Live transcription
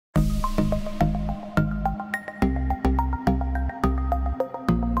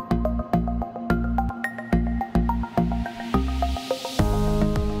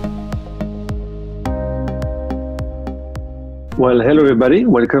Well, hello everybody.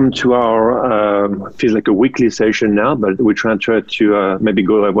 Welcome to our feels like a weekly session now, but we try to maybe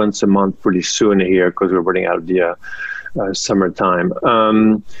go once a month pretty soon here because we're running out of the summertime.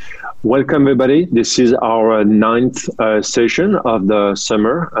 Welcome everybody. This is our ninth session of the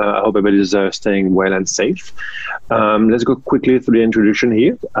summer. I hope everybody's staying well and safe. Let's go quickly through the introduction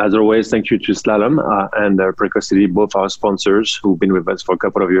here. As always, thank you to Slalom and Precocity, both our sponsors who've been with us for a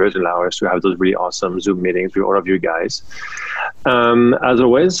couple of years and allow us to have those really awesome Zoom meetings with all of you guys. As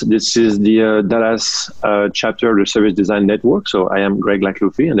always, this is the Dallas chapter of the Service Design Network. So I am Greg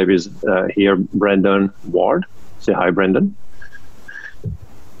Lacloufie, and there is here Brandon Ward. Say hi, Brandon.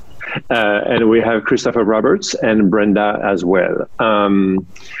 And we have Christopher Roberts and Brenda as well.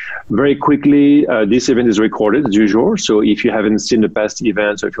 Very quickly, this event is recorded as usual. So if you haven't seen the past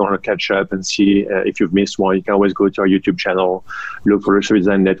events, or if you want to catch up and see if you've missed one, you can always go to our YouTube channel, look for the Service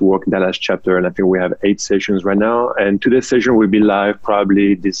Design Network Dallas chapter. And I think we have 8 sessions right now. And today's session will be live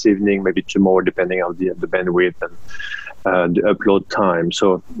probably this evening, maybe tomorrow, depending on the bandwidth and the upload time.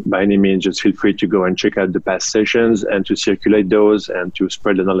 So by any means, just feel free to go and check out the past sessions and to circulate those and to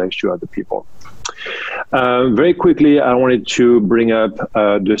spread the knowledge to other people. Very quickly, I wanted to bring up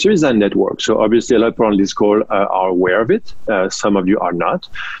the Service Design Network. So obviously a lot of people on this call are aware of it. Some of you are not.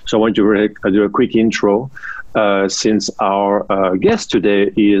 So I want to do a quick intro since our guest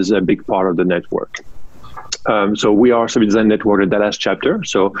today is a big part of the network. So we are Service Design Network, the Dallas chapter.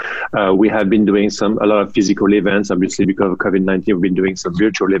 So we have been doing a lot of physical events. Obviously, because of COVID-19, we've been doing some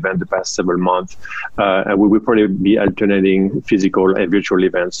virtual events the past several months. And we will probably be alternating physical and virtual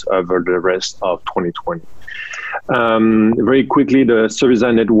events over the rest of 2020. Very quickly, the Service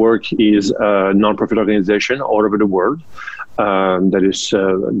Design Network is a nonprofit organization all over the world. That is,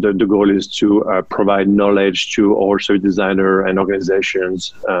 the goal is to provide knowledge to all service designers and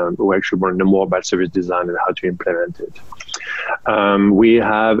organizations who actually want to know more about service design and how to implement it. We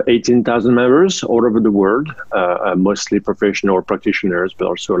have 18,000 members all over the world, mostly professional practitioners, but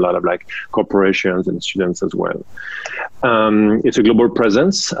also a lot of corporations and students as well. It's a global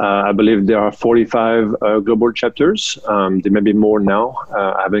presence. I believe there are 45 global chapters. There may be more now.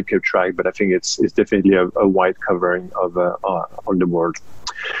 I haven't kept track, but I think it's definitely a wide covering of on the world.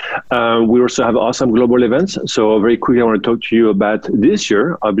 We also have awesome global events. So very quickly, I want to talk to you about this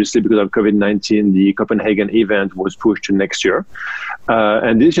year. Obviously, because of COVID-19, the Copenhagen event was pushed to next year.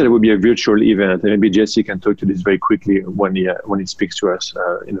 And this year, there will be a virtual event. And maybe Jesse can talk to this very quickly when he speaks to us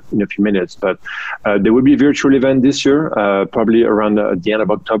in a few minutes. But there will be a virtual event this year, probably around the end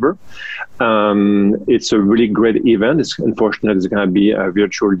of October. It's a really great event. It's unfortunate it's going to be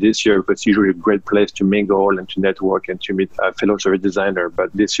virtual this year, but it's usually a great place to mingle and to network and to meet fellow service designers.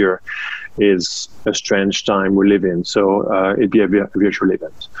 But this year is a strange time we live in, so it'll be a virtual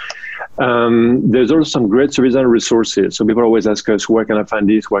event. There's also some great service design resources. So people always ask us, where can I find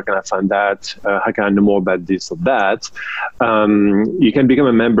this? Where can I find that? How can I know more about this or that? You can become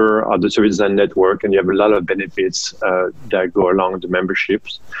a member of the Service Design Network, and you have a lot of benefits that go along with the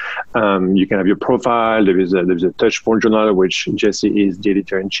memberships. You can have your profile. There's a Touchpoint journal, which Jesse is the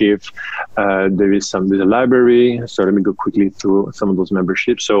editor-in-chief. There's a library. So let me go quickly through some of those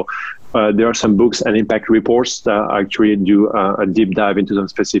memberships. So there are some books and impact reports that actually do a deep dive into some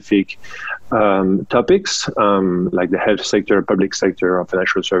specific topics, like the health sector, public sector, or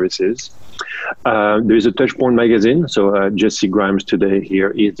financial services. There is a Touchpoint Magazine. So Jesse Grimes today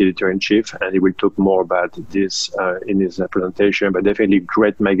here is the editor-in-chief, and he will talk more about this in his presentation, but definitely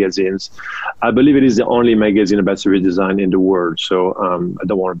great magazines. I believe it is the only magazine about service design in the world. So I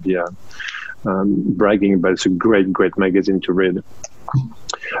don't want to be bragging, but it's a great magazine to read.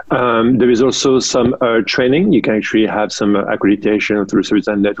 There is also some training. You can actually have some accreditation through Service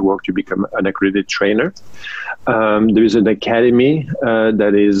Design Network to become an accredited trainer. There is an academy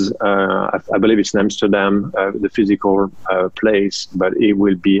that is, I believe it's in Amsterdam, the physical place, but it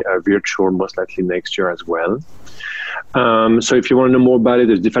will be virtual most likely next year as well. So if you want to know more about it,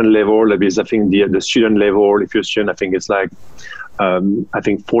 there's different levels. There is, I think, the student level. If you're a student, I think it's like, I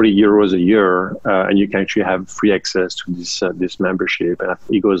think 40 euros a year, and you can actually have free access to this membership, and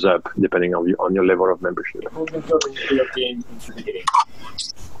it goes up depending on your level of membership.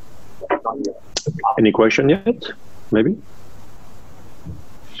 Any question yet? Maybe?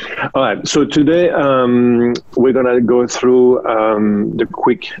 All right, so today we're going to go through the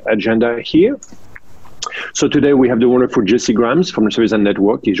quick agenda here. So today we have the wonderful Jesse Grimes from the Service Design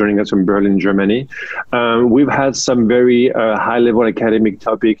Network. He's joining us from Berlin, Germany. We've had some very high-level academic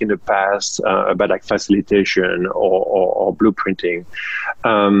topic in the past about like facilitation or blueprinting.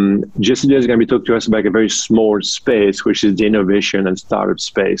 Jesse today is going to be talking to us about a very small space, which is the innovation and startup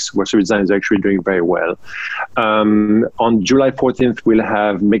space, where service design is actually doing very well. On July 14th, we'll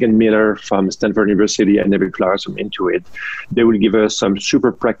have Megan Miller from Stanford University and David Flowers from Intuit. They will give us some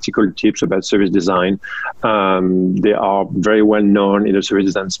super practical tips about service design. They are very well known in the service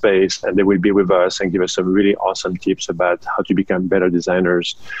design space, and they will be with us and give us some really awesome tips about how to become better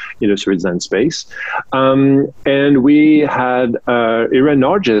designers in the service design space. And we had Irene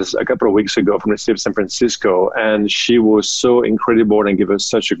Norges a couple of weeks ago from the city of San Francisco, and she was so incredible and gave us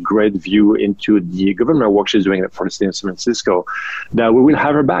such a great view into the government work she's doing for the city of San Francisco that we will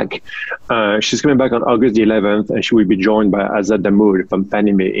have her back. She's coming back on August the 11th, and she will be joined by Azad Damoud from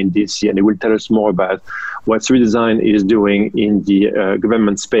Fannie Mae in DC, and they will tell us more about what service design is doing in the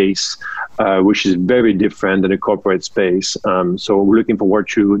government space, which is very different than the corporate space. So we're looking forward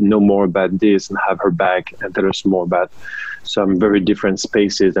to know more about this and have her back and tell us more about some very different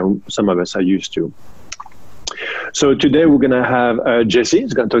spaces than some of us are used to. So today we're going to have Jesse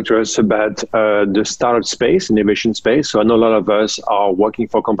who's going to talk to us about the startup space, innovation space. So I know a lot of us are working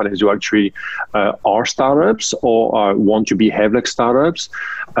for companies who actually are startups or want to behave like startups.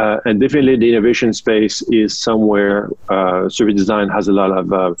 And definitely the innovation space is somewhere service design has a lot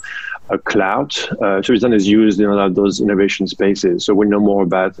of clout. Service design is used in a lot of those innovation spaces. So we know more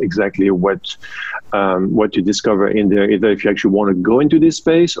about exactly what to discover in there, either if you actually want to go into this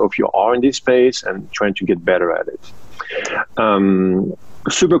space or if you are in this space and trying to get better at it.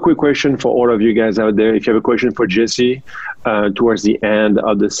 Super quick question for all of you guys out there. If you have a question for Jesse towards the end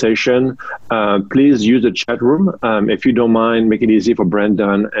of the session, please use the chat room. If you don't mind, make it easy for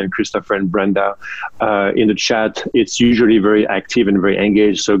Brendan and Christopher and Brenda. In the chat, it's usually very active and very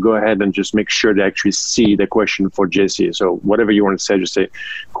engaged. So go ahead and just make sure they actually see the question for Jesse. So whatever you want to say, just say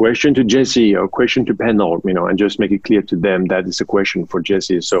question to Jesse or question to panel, and just make it clear to them that it's a question for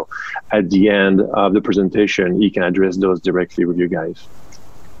Jesse. So at the end of the presentation, he can address those directly with you guys.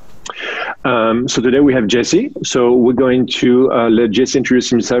 So today we have Jesse. So we're going to let Jesse introduce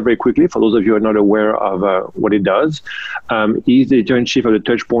himself very quickly for those of you who are not aware of what he does. He's the editor-in-chief of the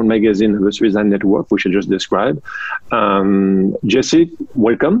Touchpoint Magazine of the Service Design Network, which I just described. Jesse,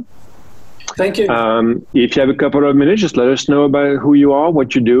 welcome. Thank you. If you have a couple of minutes, just let us know about who you are,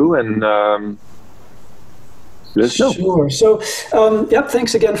 what you do, and let's know. Sure. So,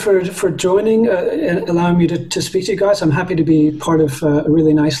 thanks again for joining and allowing me to speak to you guys. I'm happy to be part of a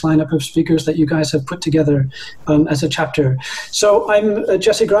really nice lineup of speakers that you guys have put together as a chapter. So I'm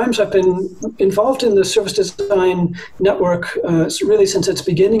Jesse Grimes. I've been involved in the Service Design Network really since its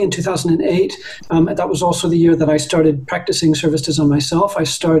beginning in 2008. That was also the year that I started practicing service design myself. I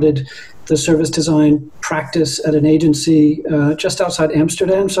started the service design practice at an agency just outside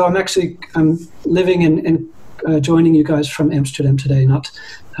Amsterdam. So I'm living and joining you guys from Amsterdam today, not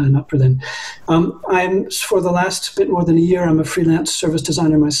Berlin. For the last bit more than a year, I'm a freelance service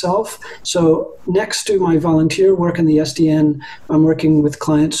designer myself. So next to my volunteer work in the SDN, I'm working with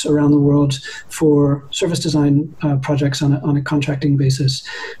clients around the world for service design projects on a contracting basis.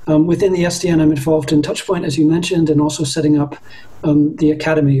 Within the SDN, I'm involved in Touchpoint, as you mentioned, and also setting up the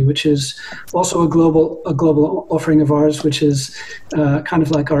Academy, which is also a global offering of ours, which is kind of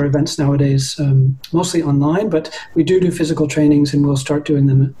like our events nowadays, mostly online, but we do physical trainings, and we'll start doing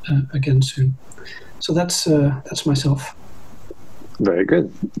them again soon. So that's myself. Very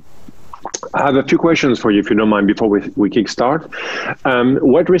good. I have a few questions for you, if you don't mind, before we kickstart.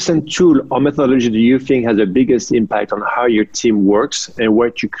 What recent tool or methodology do you think has the biggest impact on how your team works and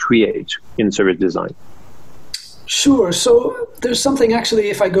what you create in service design? Sure. So there's something actually,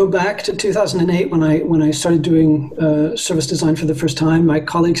 if I go back to 2008 when I started doing service design for the first time, my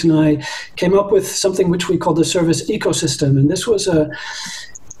colleagues and I came up with something which we call the service ecosystem. And this was a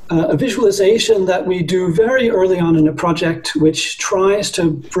visualization that we do very early on in a project, which tries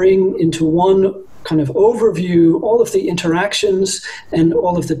to bring into one kind of overview all of the interactions and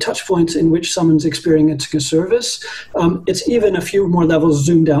all of the touch points in which someone's experiencing a service. It's even a few more levels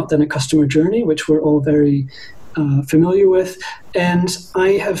zoomed out than a customer journey, which we're all very familiar with. And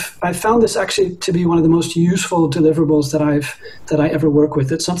I found this actually to be one of the most useful deliverables that I ever work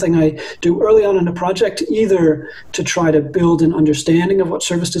with. It's something I do early on in a project, either to try to build an understanding of what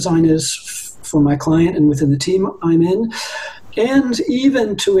service design is for my client and within the team I'm in, and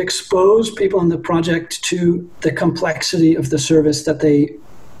even to expose people in the project to the complexity of the service that they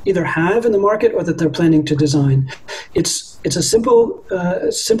either have in the market or that they're planning to design. It's it's a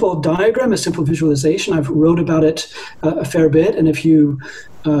simple diagram, a simple visualization. I've wrote about it a fair bit, and if you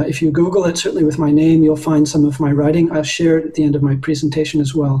Google it, certainly with my name, you'll find some of my writing. I'll share it at the end of my presentation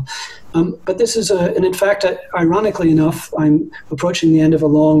as well. But this is and in fact, ironically enough, I'm approaching the end of a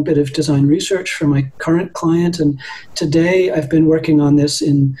long bit of design research for my current client, and today I've been working on this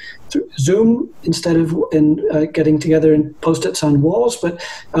in Zoom instead of getting together and post-its on walls, but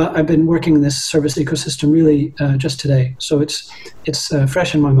I've been working in this service ecosystem really just today. So it's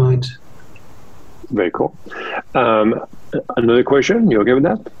fresh in my mind. Very cool. Another question, you okay with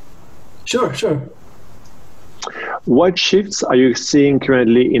that? Sure. What shifts are you seeing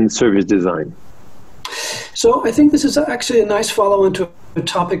currently in service design? So I think this is actually a nice follow-on to a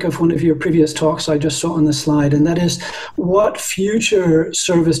topic of one of your previous talks I just saw on the slide, and that is what future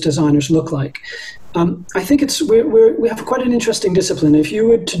service designers look like. I think we have quite an interesting discipline. If you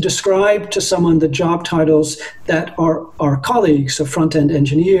were to describe to someone the job titles that are our colleagues, a front-end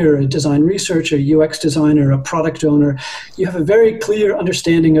engineer, a design researcher, UX designer, a product owner, you have a very clear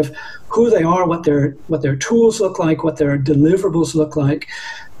understanding of who they are, what their tools look like, what their deliverables look like.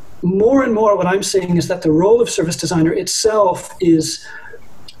 More and more what I'm seeing is that the role of service designer itself is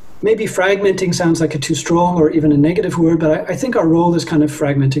maybe fragmenting sounds like a too strong or even a negative word, but I think our role is kind of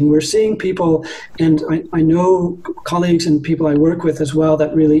fragmenting. We're seeing people, and I know colleagues and people I work with as well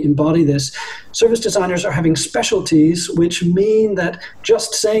that really embody this. Service designers are having specialties, which mean that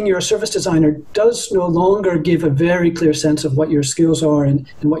just saying you're a service designer does no longer give a very clear sense of what your skills are and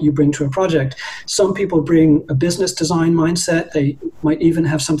what you bring to a project. Some people bring a business design mindset. They might even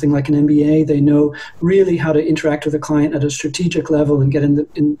have something like an MBA. They know really how to interact with a client at a strategic level and get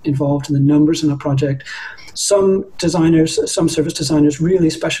involved in the numbers in a project. Some service designers really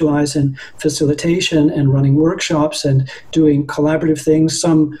specialize in facilitation and running workshops and doing collaborative things.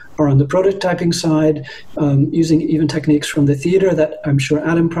 Some are on the prototyping side, using even techniques from the theater that I'm sure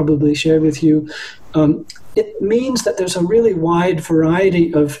Adam probably shared with you. It means that there's a really wide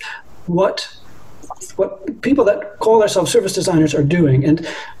variety of what people that call themselves service designers are doing. And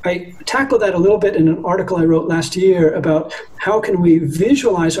I tackled that a little bit in an article I wrote last year about how can we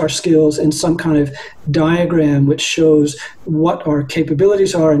visualize our skills in some kind of diagram which shows what our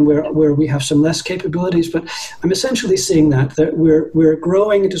capabilities are and where we have some less capabilities. But I'm essentially seeing that we're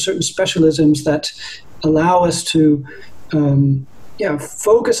growing into certain specialisms that allow us to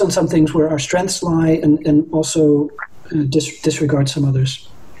focus on some things where our strengths lie and also disregard some others.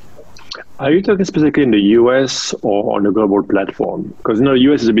 Are you talking specifically in the US or on a global platform? Because the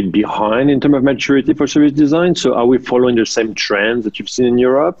US is a bit behind in terms of maturity for service design. So are we following the same trends that you've seen in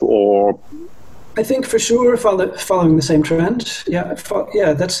Europe, or? I think for sure following the same trend.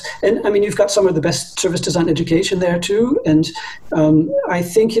 And I mean, you've got some of the best service design education there too. And I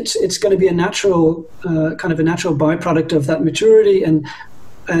think it's going to be a natural byproduct of that maturity. And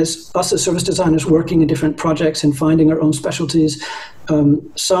as us as service designers working in different projects and finding our own specialties,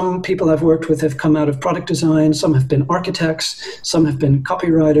 some people I've worked with have come out of product design, some have been architects, some have been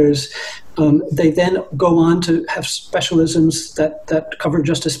copywriters. They then go on to have specialisms that cover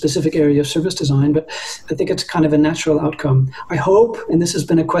just a specific area of service design, but I think it's kind of a natural outcome. I hope, and this has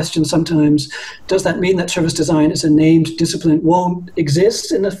been a question sometimes, does that mean that service design as a named discipline won't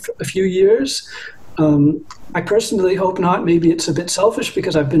exist in a few years? I personally hope not. Maybe it's a bit selfish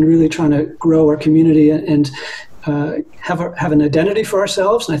because I've been really trying to grow our community and have an identity for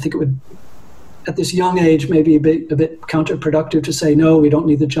ourselves. And I think it would, at this young age, maybe a bit counterproductive to say, no, we don't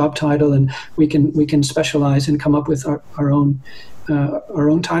need the job title and we can specialize and come up with our own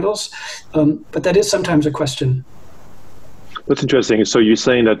titles. But that is sometimes a question. That's interesting. So you're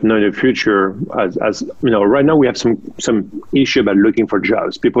saying that in the future, as you know, right now we have some issue about looking for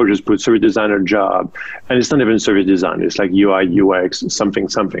jobs. People just put service designer job, and it's not even service design. It's like UI, UX, something,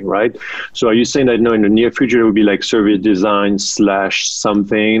 right? So are you saying that in the near future it will be like service design /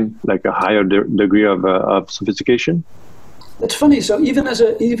 something, like a higher degree of sophistication? It's funny. So even as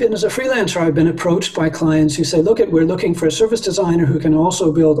a freelancer, I've been approached by clients who say, we're looking for a service designer who can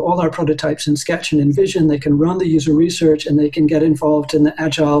also build all our prototypes in Sketch and InVision. They can run the user research and they can get involved in the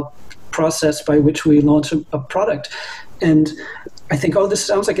agile process by which we launch a product. And I think, this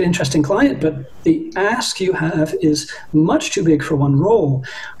sounds like an interesting client, but the ask you have is much too big for one role.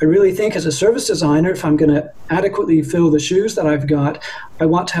 I really think as a service designer, if I'm going to adequately fill the shoes that I've got, I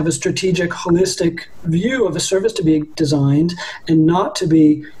want to have a strategic, holistic view of a service to be designed and not to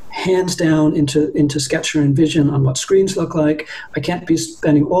be hands down into Sketch or InVision on what screens look like. I can't be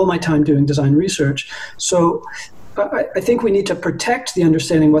spending all my time doing design research. So I think we need to protect the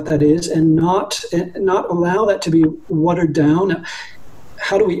understanding what that is and not allow that to be watered down.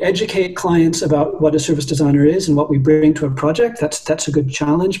 how do we educate clients about what a service designer is and what we bring to a project? That's a good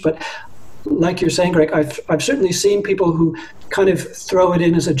challenge. But like you're saying, Greg, I've certainly seen people who kind of throw it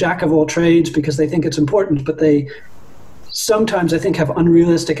in as a jack of all trades because they think it's important, but they sometimes, I think, have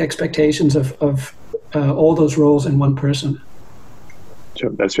unrealistic expectations of all those roles in one person. Sure,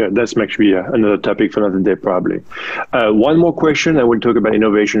 that's fair. That's actually another topic for another day, probably. One more question, and we'll talk about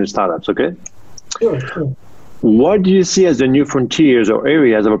innovation and startups, okay? Sure. What do you see as the new frontiers or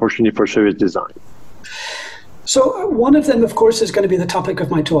areas of opportunity for service design? So one of them, of course, is going to be the topic of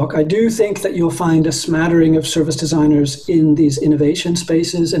my talk. I do think that you'll find a smattering of service designers in these innovation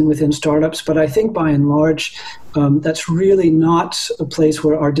spaces and within startups, but I think by and large, that's really not a place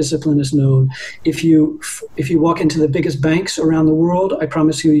where our discipline is known. If you walk into the biggest banks around the world, I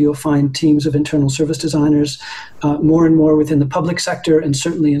promise you'll find teams of internal service designers, more and more within the public sector, and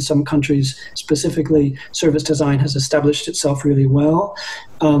certainly in some countries specifically, service design has established itself really well.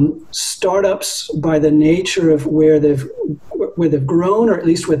 Startups, by the nature of where they've grown, or at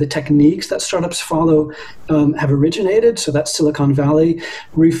least where the techniques that startups follow have originated, so that's Silicon Valley,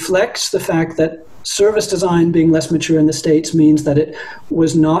 reflects the fact that service design being less mature in the States means that it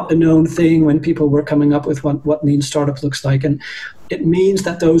was not a known thing when people were coming up with what lean startup looks like. And it means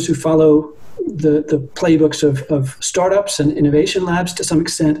that those who follow the playbooks of startups and innovation labs to some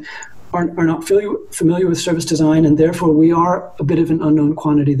extent are not familiar with service design, and therefore we are a bit of an unknown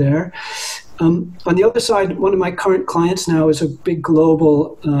quantity there. On the other side, one of my current clients now is a big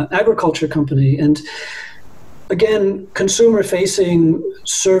global agriculture company, and again, consumer-facing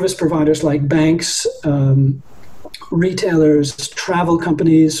service providers like banks, retailers, travel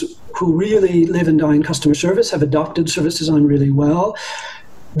companies who really live and die in customer service have adopted service design really well.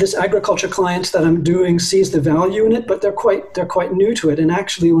 This agriculture client that I'm doing sees the value in it, but they're quite new to it. And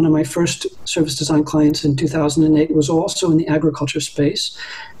actually, one of my first service design clients in 2008 was also in the agriculture space.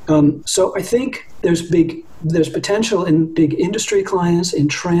 So I think there's potential in big industry clients, in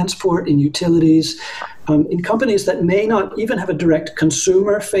transport, in utilities, in companies that may not even have a direct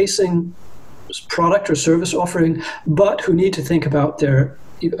consumer-facing product or service offering, but who need to think about their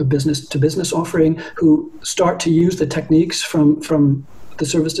business-to-business offering, who start to use the techniques from the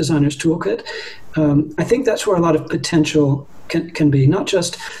service designer's toolkit. I think that's where a lot of potential can be, not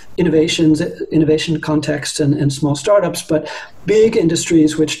just innovation contexts and small startups, but big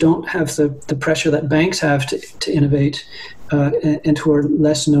industries which don't have the pressure that banks have to innovate and who are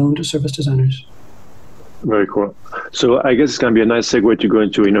less known to service designers. Very cool. So I guess it's going to be a nice segue to go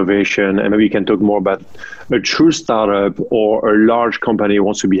into innovation, and maybe you can talk more about a true startup or a large company who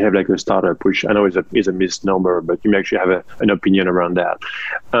wants to behave like a startup, which I know is a misnomer, but you may actually have an opinion around that.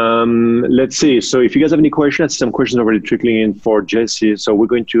 Let's see. So if you guys have any questions, I see some questions already trickling in for Jesse. So we're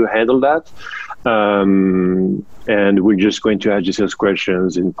going to handle that. And we're just going to ask Jesse those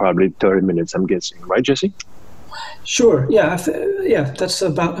questions in probably 30 minutes, I'm guessing. Right, Jesse? Sure. Yeah. That's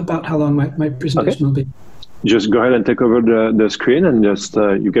about how long my presentation will be. Just go ahead and take over the screen and just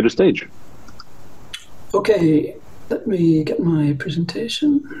you get a stage. Okay, let me get my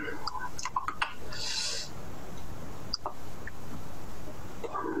presentation.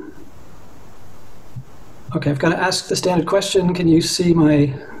 Okay, I've got to ask the standard question. Can you see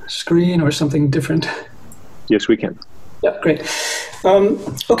my screen or something different? Yes, we can. Yeah, great.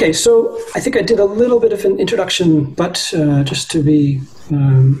 Okay, so I think I did a little bit of an introduction, but just to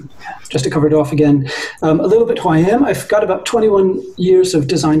cover it off again, a little bit who I am. I've got about 21 years of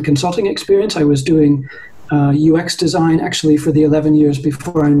design consulting experience. I was doing UX design actually for the 11 years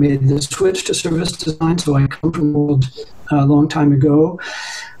before I made the switch to service design, so I come from the world a long time ago.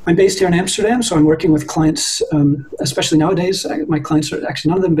 I'm based here in Amsterdam, so I'm working with clients, especially nowadays. My clients are actually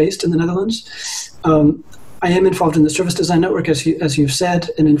none of them based in the Netherlands. I am involved in the Service Design Network, as you've said,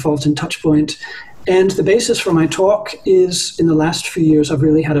 and involved in Touchpoint. And the basis for my talk is, in the last few years, I've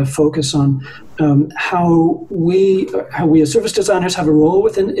really had a focus on how we as service designers have a role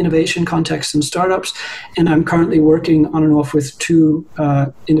within innovation contexts and startups. And I'm currently working on and off with two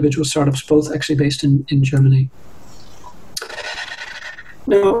individual startups, both actually based in Germany.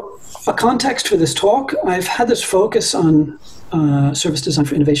 Now, a context for this talk, I've had this focus on service design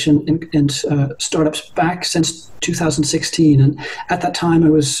for innovation and startups back since 2016. And at that time, I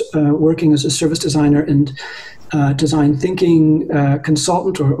was working as a service designer and design thinking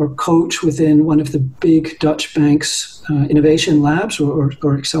consultant or coach within one of the big Dutch banks' innovation labs or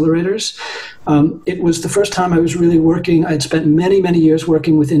accelerators. It was the first time I was really working. I'd spent many, many years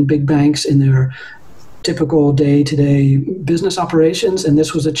working within big banks in their typical day-to-day business operations, and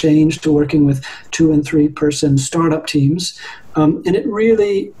this was a change to working with 2- and 3-person startup teams And it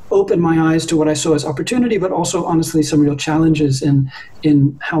really opened my eyes to what I saw as opportunity, but also honestly some real challenges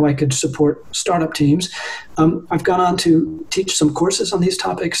in how I could support startup teams. I've gone on to teach some courses on these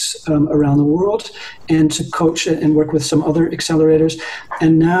topics around the world, and to coach and work with some other accelerators.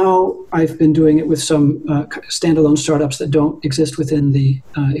 And now I've been doing it with some standalone startups that don't exist within the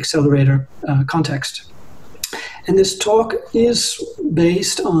accelerator context. And this talk is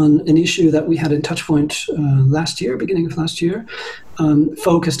based on an issue that we had in Touchpoint beginning of last year,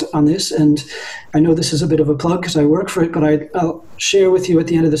 focused on this. And I know this is a bit of a plug because I work for it, but I'll share with you at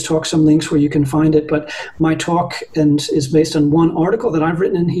the end of this talk some links where you can find it. But my talk is based on one article that I've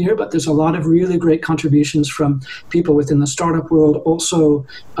written in here, but there's a lot of really great contributions from people within the startup world, also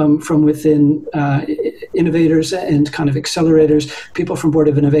from within innovators and kind of accelerators, people from Board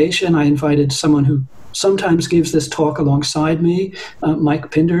of Innovation. I invited someone who sometimes gives this talk alongside me,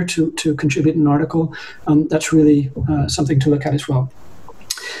 Mike Pinder, to contribute an article. That's really something to look at as well.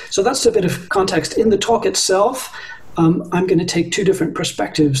 So that's a bit of context. In the talk itself, I'm going to take two different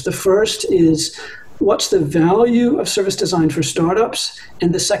perspectives. The first is, what's the value of service design for startups?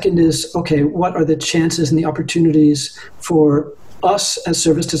 And the second is, okay, what are the chances and the opportunities for us as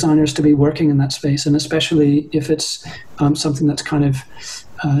service designers to be working in that space, and especially if it's something that's kind of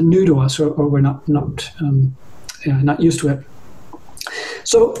new to us, or we're not used to it.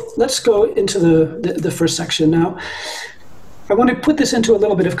 So let's go into the first section now. I want to put this into a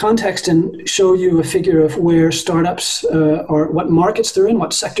little bit of context and show you a figure of where startups are, what markets they're in,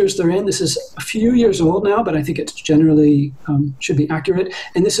 what sectors they're in. This is a few years old now, but I think it generally should be accurate.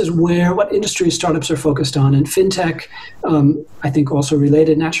 And this is what industry startups are focused on. And fintech, I think also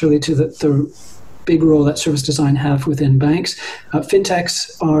related naturally to the big role that service design have within banks.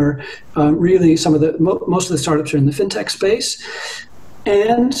 Fintechs are really most of the startups are in the fintech space.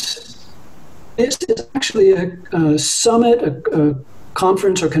 And this is actually a summit, a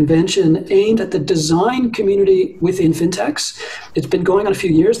conference or convention aimed at the design community within fintechs. It's been going on a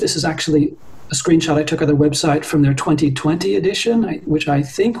few years. This is actually a screenshot I took of their website from their 2020 edition, which I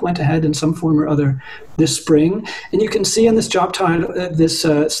think went ahead in some form or other this spring. And you can see in this job title,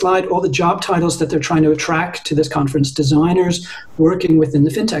 slide, all the job titles that they're trying to attract to this conference: designers working within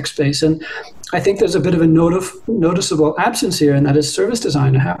the fintech space. And I think there's a bit of a noticeable absence here, and that is service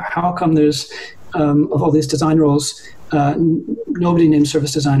design. How come there's, of all these design roles, nobody named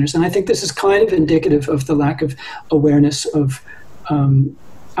service designers? And I think this is kind of indicative of the lack of awareness of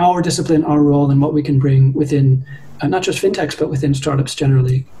our discipline, our role, and what we can bring within not just fintechs, but within startups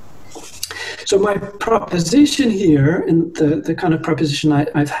generally. So my proposition here, and the kind of proposition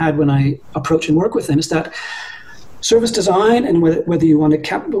I've had when I approach and work with them, is that service design, and whether you want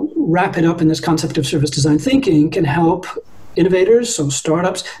to wrap it up in this concept of service design thinking, can help innovators, so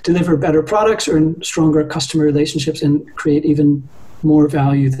startups, deliver better products, earn stronger customer relationships, and create even more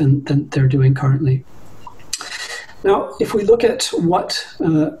value than they're doing currently. Now, if we look at what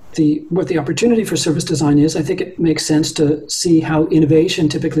the opportunity for service design is, I think it makes sense to see how innovation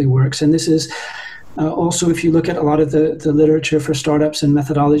typically works. And this is also, if you look at a lot of the literature for startups and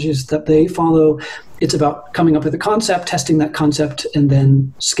methodologies that they follow, it's about coming up with a concept, testing that concept, and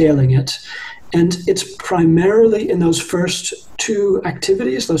then scaling it. And it's primarily in those first two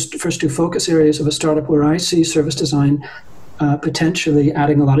activities, those first two focus areas of a startup, where I see service design potentially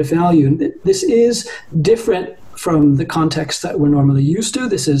adding a lot of value. And this is different from the context that we're normally used to.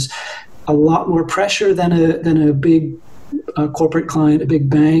 This is a lot more pressure than a big corporate client, a big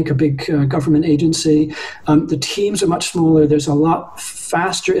bank, a big government agency. The teams are much smaller. There's a lot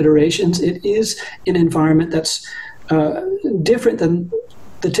faster iterations. It is an environment that's different than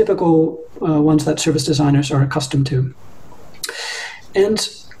the typical ones that service designers are accustomed to. And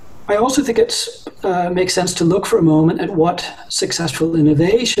I also think it makes sense to look for a moment at what successful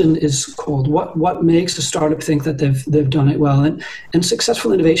innovation is called. What makes a startup think that they've done it well? And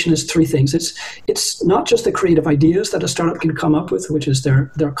successful innovation is three things. It's not just the creative ideas that a startup can come up with, which is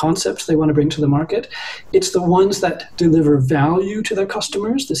their concepts they want to bring to the market. It's the ones that deliver value to their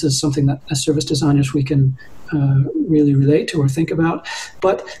customers. This is something that as service designers we can really relate to or think about.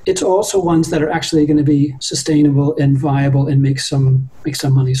 But it's also ones that are actually going to be sustainable and viable and make some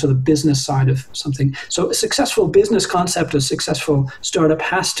money. So the business side of something. So a successful business concept, a successful startup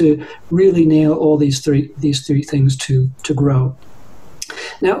has to really nail all these three things to grow.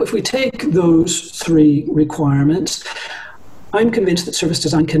 Now, if we take those three requirements, I'm convinced that service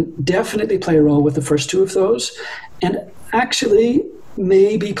design can definitely play a role with the first two of those, and actually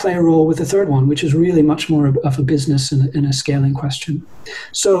maybe play a role with the third one, which is really much more of a business and a scaling question.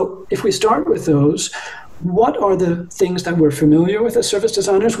 So if we start with those, what are the things that we're familiar with as service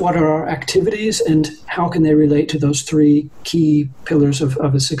designers? What are our activities, and how can they relate to those three key pillars of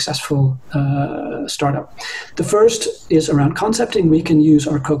a successful startup? The first is around concepting. We can use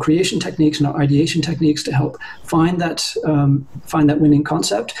our co-creation techniques and our ideation techniques to help find that winning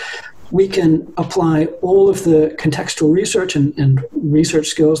concept. We can apply all of the contextual research and research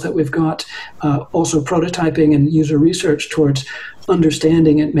skills that we've got, also prototyping and user research towards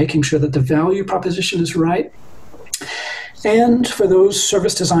understanding and making sure that the value proposition is right. And for those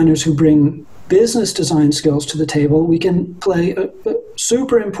service designers who bring business design skills to the table, we can play a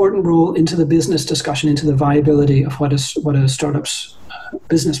super important role into the business discussion, into the viability of what a startup's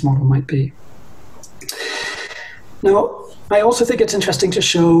business model might be. Now, I also think it's interesting to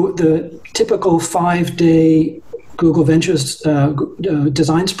show the typical 5-day Google Ventures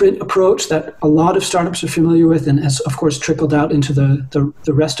design sprint approach that a lot of startups are familiar with and has, of course, trickled out into the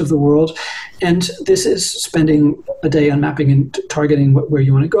rest of the world. And this is spending a day on mapping and targeting where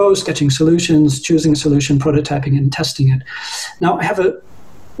you want to go, sketching solutions, choosing a solution, prototyping, and testing it. Now, I have a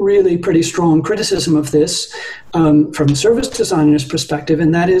really pretty strong criticism of this from a service designer's perspective,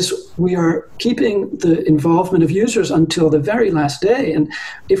 and that is we are keeping the involvement of users until the very last day. And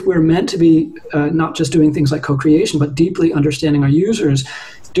if we're meant to be not just doing things like co-creation, but deeply understanding our users,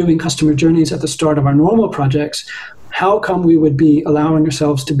 doing customer journeys at the start of our normal projects, how come we would be allowing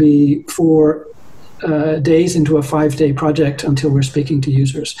ourselves to be 4 days into a 5-day project until we're speaking to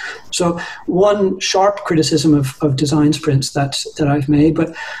users? So one sharp criticism of design sprints that I've made,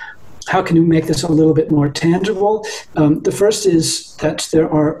 but how can you make this a little bit more tangible? The first is that there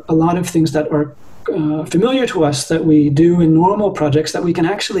are a lot of things that are familiar to us that we do in normal projects that we can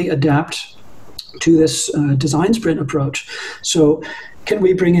actually adapt to this design sprint approach. So can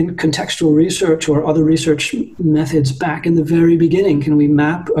we bring in contextual research or other research methods back in the very beginning? Can we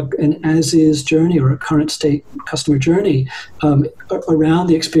map an as-is journey or a current state customer journey around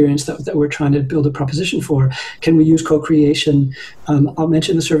the experience that we're trying to build a proposition for? Can we use co-creation? I'll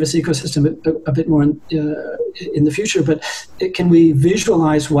mention the service ecosystem a bit more in the future, but can we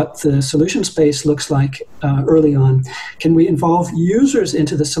visualize what the solution space looks like early on? Can we involve users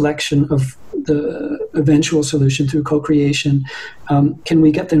into the selection of the eventual solution through co-creation? Can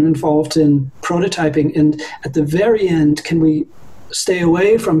we get them involved in prototyping? And at the very end, can we stay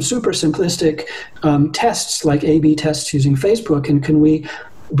away from super simplistic tests like A/B tests using Facebook? And can we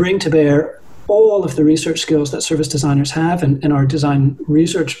bring to bear all of the research skills that service designers have and our design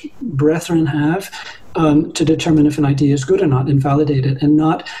research brethren have to determine if an idea is good or not and validate it, and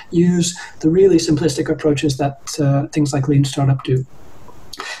not use the really simplistic approaches that things like Lean Startup do?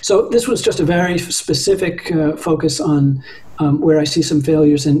 So this was just a very specific focus on where I see some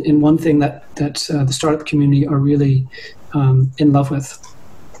failures in one thing that the startup community are really in love with.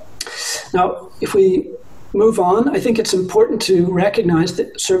 Now, if we move on, I think it's important to recognize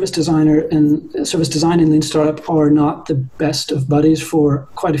that service design and Lean Startup are not the best of buddies for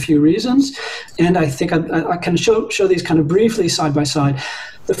quite a few reasons. And I think I can show these kind of briefly side by side.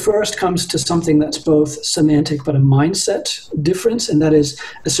 The first comes to something that's both semantic but a mindset difference, and that is,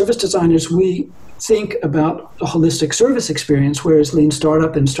 as service designers, we think about a holistic service experience, whereas Lean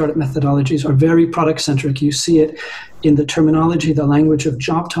Startup and startup methodologies are very product-centric. You see it in the terminology, the language of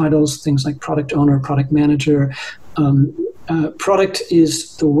job titles, things like product owner, product manager. Product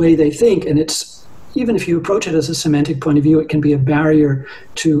is the way they think, and it's, even if you approach it as a semantic point of view, it can be a barrier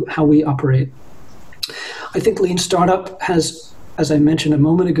to how we operate. I think Lean Startup has, as I mentioned a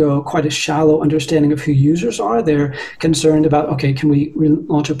moment ago, quite a shallow understanding of who users are. They're concerned about, okay, can we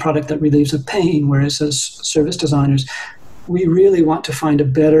launch a product that relieves of pain? Whereas as service designers, we really want to find a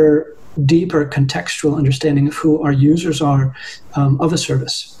better, deeper contextual understanding of who our users are of a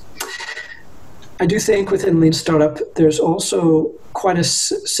service. I do think within Lean Startup, there's also quite a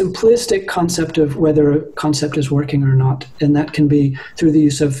simplistic concept of whether a concept is working or not. And that can be through the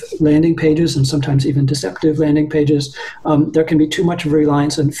use of landing pages and sometimes even deceptive landing pages. There can be too much of a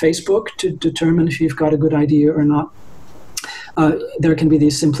reliance on Facebook to determine if you've got a good idea or not. There can be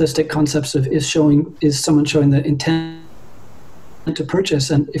these simplistic concepts of is someone showing the intent to purchase,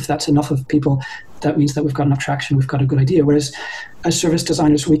 and if that's enough of people, that means that we've got enough traction, we've got a good idea. Whereas as service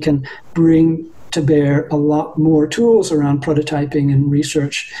designers, we can bring to bear a lot more tools around prototyping and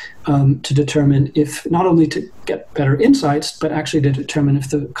research to determine if, not only to get better insights, but actually to determine if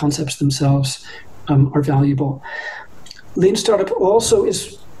the concepts themselves are valuable. Lean Startup also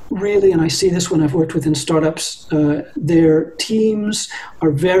is really, and I see this when I've worked within startups, their teams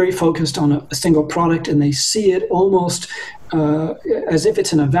are very focused on a single product, and they see it almost as if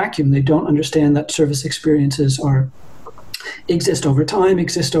it's in a vacuum. They don't understand that service experiences are exist over time,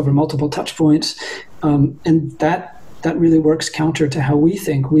 exist over multiple touch points, and that really works counter to how we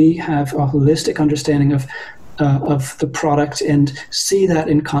think. We have a holistic understanding of the product and see that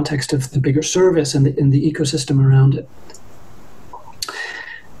in context of the bigger service and the ecosystem around it.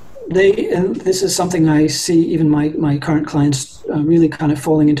 And this is something I see even my current clients really kind of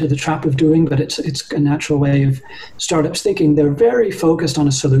falling into the trap of doing, but it's a natural way of startups thinking. They're very focused on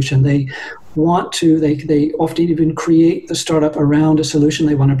a solution. They want to, they often even create the startup around a solution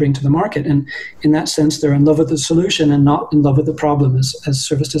they want to bring to the market. And in that sense, they're in love with the solution and not in love with the problem, as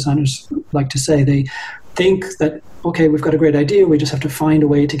service designers like to say. They think that, okay, we've got a great idea, we just have to find a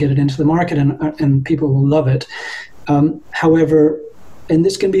way to get it into the market and people will love it. However, and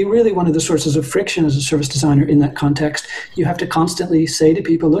this can be really one of the sources of friction as a service designer in that context. You have to constantly say to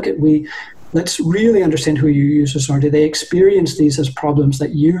people, look, let's really understand who your users are. Do they experience these as problems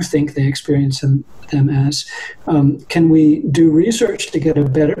that you think they experience them as? Can we do research to get a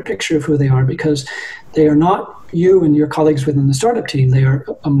better picture of who they are? Because they are not you and your colleagues within the startup team. They are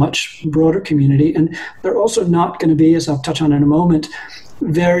a much broader community. And they're also not going to be, as I'll touch on in a moment,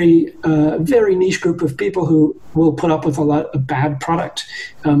 very niche group of people who will put up with a lot of bad product.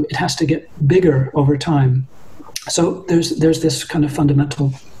 It has to get bigger over time. So there's this kind of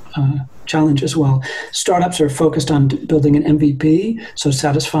fundamental challenge as well. Startups are focused on building an MVP, so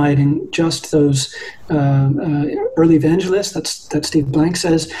satisfying just those early evangelists that Steve Blank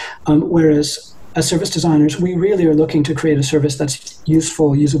says, whereas as service designers, we really are looking to create a service that's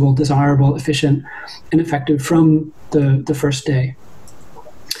useful, usable, desirable, efficient, and effective from the first day.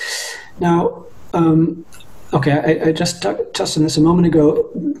 Now, okay, I just touched on this a moment ago.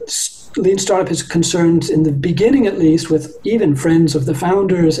 Lean Startup is concerned, in the beginning at least, with even friends of the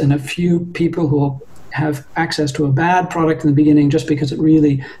founders and a few people who will have access to a bad product in the beginning just because it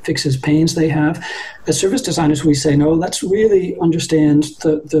really fixes pains they have. As service designers, we say, no, let's really understand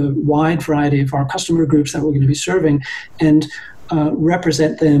the wide variety of our customer groups that we're going to be serving and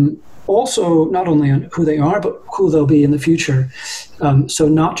represent them also not only on who they are, but who they'll be in the future. So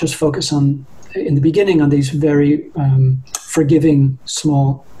not just focus on, in the beginning, on these very forgiving,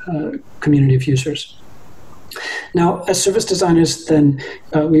 small community of users. Now, as service designers, then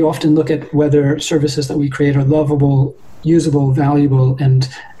we often look at whether services that we create are lovable, usable, valuable, and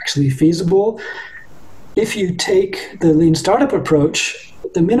actually feasible. If you take the Lean Startup approach,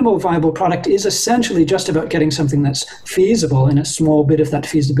 the minimal viable product is essentially just about getting something that's feasible and a small bit of that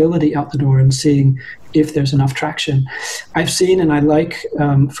feasibility out the door and seeing if there's enough traction. I've seen, and I like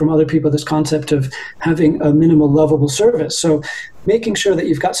from other people, this concept of having a minimal lovable service. So making sure that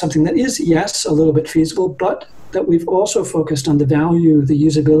you've got something that is, yes, a little bit feasible, but that we've also focused on the value, the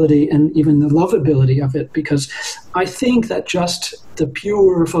usability, and even the lovability of it, because I think that just the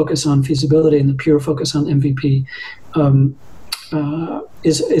pure focus on feasibility and the pure focus on MVP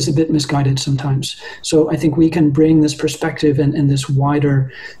is a bit misguided sometimes. So I think we can bring this perspective and this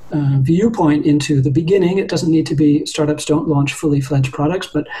wider viewpoint into the beginning. It doesn't need to be, startups don't launch fully fledged products,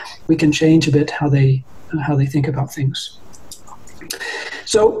 but we can change a bit how they think about things.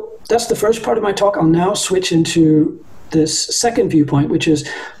 So that's the first part of my talk. I'll now switch into this second viewpoint, which is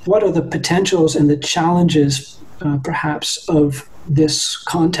what are the potentials and the challenges perhaps of this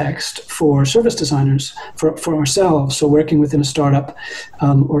context for service designers, for ourselves, so working within a startup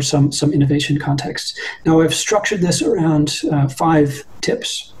or some innovation context. Now, I've structured this around 5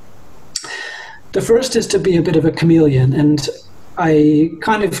 tips. The first is to be a bit of a chameleon, and I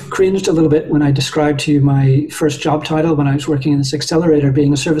kind of cringed a little bit when I described to you my first job title when I was working in this accelerator,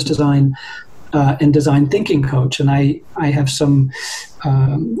 being a service design and design thinking coach. And I have some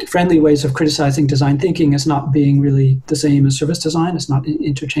friendly ways of criticizing design thinking as not being really the same as service design. It's not an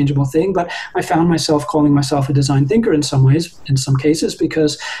interchangeable thing, but I found myself calling myself a design thinker in some ways, in some cases,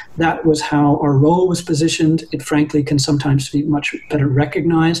 because that was how our role was positioned. It frankly can sometimes be much better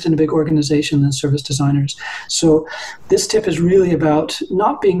recognized in a big organization than service designers. So this tip is really about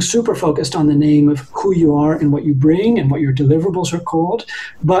not being super focused on the name of who you are and what you bring and what your deliverables are called,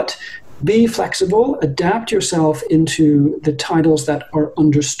 but be flexible, adapt yourself into the titles that are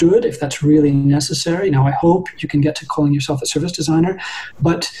understood if that's really necessary. Now, I hope you can get to calling yourself a service designer,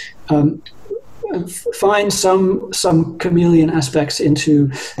 but find some chameleon aspects into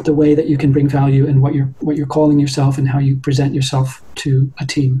the way that you can bring value and what you're calling yourself and how you present yourself to a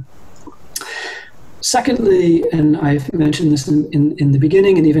team. Secondly, and I've mentioned this in the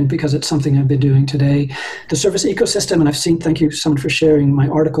beginning, and even because it's something I've been doing today, the service ecosystem, and I've seen, thank you so much for sharing my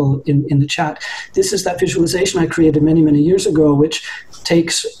article in the chat. This is that visualization I created many, many years ago, which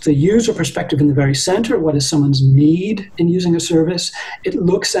takes the user perspective in the very center. What is someone's need in using a service? It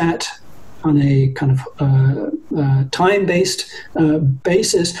looks at kind of time-based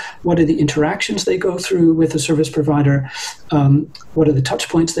basis. What are the interactions they go through with the service provider? What are the touch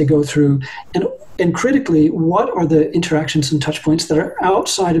points they go through? And critically, what are the interactions and touch points that are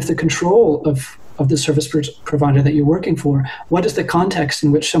outside of the control of the service provider that you're working for? What is the context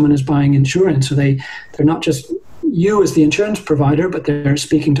in which someone is buying insurance? So they're not just you as the insurance provider, but they're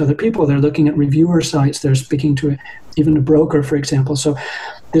speaking to other people. They're looking at reviewer sites. They're speaking to even a broker, for example. So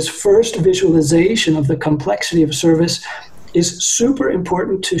this first visualization of the complexity of a service is super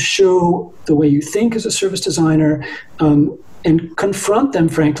important to show the way you think as a service designer, and confront them,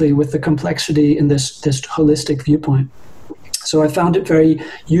 frankly, with the complexity in this holistic viewpoint. So I found it very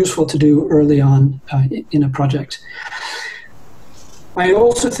useful to do early on in a project. I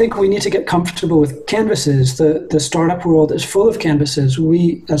also think we need to get comfortable with canvases. The startup world is full of canvases.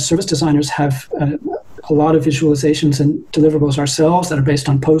 We, as service designers, have a lot of visualizations and deliverables ourselves that are based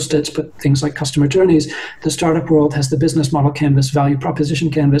on Post-its, but things like customer journeys. The startup world has the business model canvas, value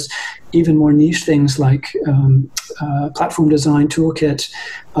proposition canvas, even more niche things like platform design toolkit.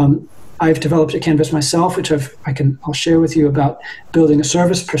 I've developed a canvas myself, which I'll share with you, about building a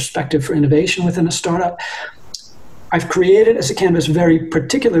service perspective for innovation within a startup. I've created as a canvas very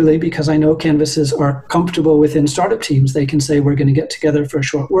particularly because I know canvases are comfortable within startup teams. They can say, we're going to get together for a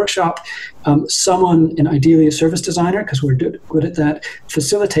short workshop. Someone, and ideally a service designer, because we're good at that,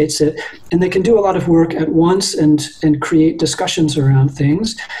 facilitates it. And they can do a lot of work at once and create discussions around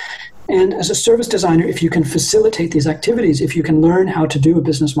things. And as a service designer, if you can facilitate these activities, if you can learn how to do a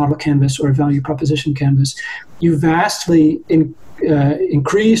business model canvas or a value proposition canvas, you vastly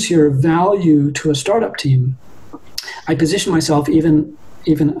increase your value to a startup team. I position myself, even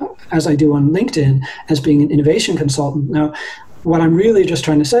as I do on LinkedIn, as being an innovation consultant. Now, what I'm really just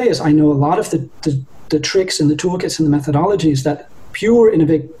trying to say is I know a lot of the tricks and the toolkits and the methodologies that pure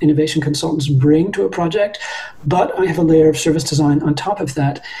innovation consultants bring to a project, but I have a layer of service design on top of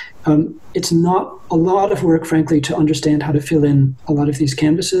that. It's not a lot of work, frankly, to understand how to fill in a lot of these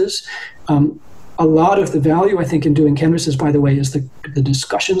canvases. A lot of the value, I think, in doing canvases, by the way, is the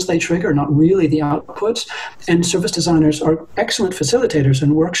discussions they trigger, not really the outputs. And service designers are excellent facilitators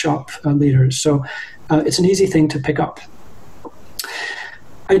and workshop leaders. So it's an easy thing to pick up.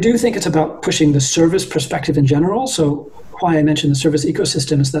 I do think it's about pushing the service perspective in general. So why I mentioned the service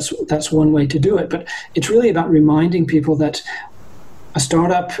ecosystem is that's one way to do it. But it's really about reminding people that a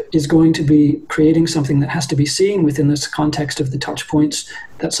startup is going to be creating something that has to be seen within this context of the touch points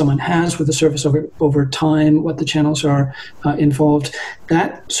that someone has with the service over time, what the channels are involved.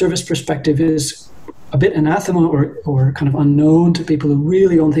 That service perspective is a bit anathema or kind of unknown to people who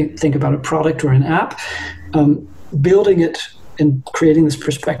really only think about a product or an app. Building it and creating this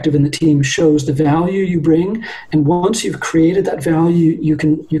perspective in the team shows the value you bring. And once you've created that value, you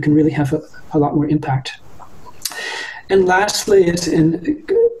can really have a lot more impact. And lastly, it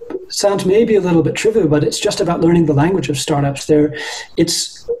sounds maybe a little bit trivial, but it's just about learning the language of startups.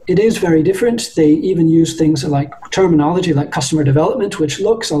 It is very different. They even use things like terminology like customer development, which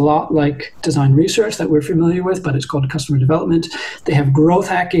looks a lot like design research that we're familiar with, but it's called customer development. They have growth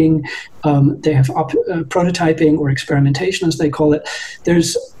hacking. They have prototyping or experimentation, as they call it.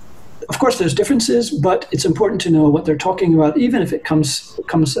 Of course, there's differences, but it's important to know what they're talking about, even if it comes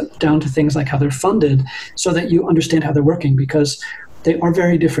down to things like how they're funded, so that you understand how they're working, because they are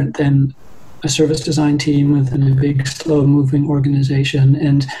very different than a service design team within a big, slow-moving organization,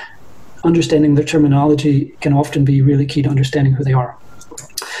 and understanding their terminology can often be really key to understanding who they are.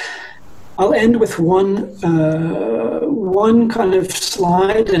 I'll end with one kind of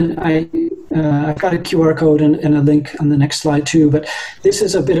slide, and I've got a QR code and a link on the next slide too, but this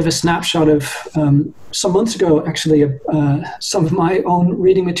is a bit of a snapshot of some months ago, actually, some of my own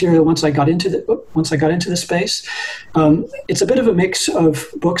reading material once I got into the space. It's a bit of a mix of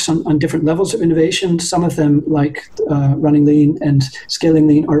books on different levels of innovation. Some of them, like Running Lean and Scaling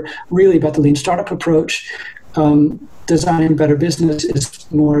Lean, are really about the lean startup approach. Designing Better Business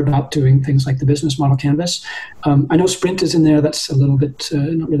is more about doing things like the business model canvas. I know Sprint is in there. That's a little bit,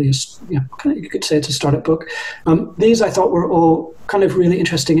 not really, you could say it's a startup book. These I thought were all kind of really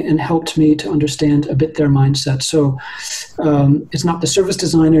interesting and helped me to understand a bit their mindset. So it's not the service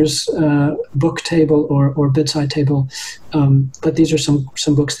designer's book table or bedside table, but these are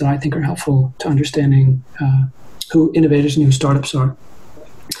some books that I think are helpful to understanding who innovators and who startups are.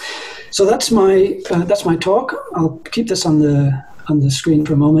 So that's my talk. I'll keep this on the on the screen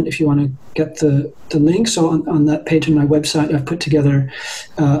for a moment if you want to get the link. So on that page on my website, I've put together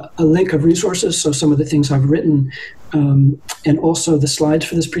a link of resources, so some of the things I've written, and also the slides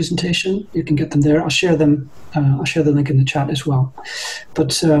for this presentation. You can get them there. I'll share them. I'll share the link in the chat as well.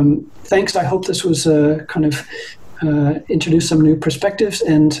 But thanks. I hope this was kind of introduced some new perspectives,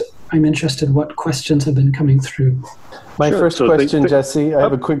 and I'm interested what questions have been coming through. My first question, Jesse, I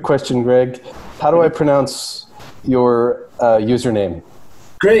have a quick question, Greg. How do I pronounce your username?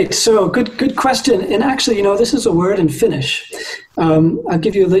 Great. So good question. And actually, this is a word in Finnish. I'll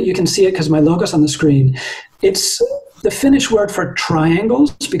give you you can see it because my logo's on the screen. It's the Finnish word for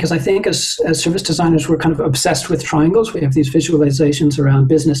triangles, because I think as service designers, we're kind of obsessed with triangles. We have these visualizations around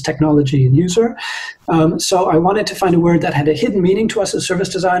business, technology, and user. So I wanted to find a word that had a hidden meaning to us as service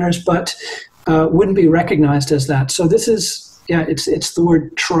designers, but wouldn't be recognized as that. So this is, it's the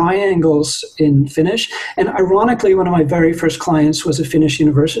word triangles in Finnish. And ironically, one of my very first clients was a Finnish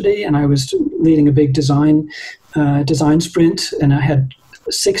university, and I was leading a big design sprint, and I had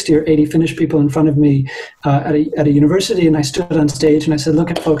 60 or 80 Finnish people in front of me at a university, and I stood on stage and I said,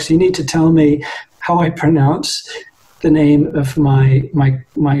 "Look, folks, you need to tell me how I pronounce the name of my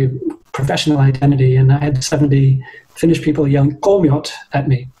professional identity." And I had 70 Finnish people yelling "kolmiot" at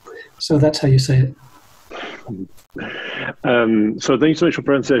me. So that's how you say it. So thanks so much for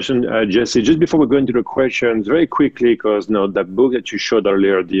presentation, Jesse. Just before we go into the questions, very quickly, because that book that you showed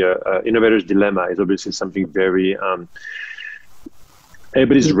earlier, the Innovator's Dilemma, is obviously something very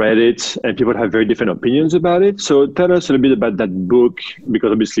everybody's read it, and people have very different opinions about it. So tell us a little bit about that book,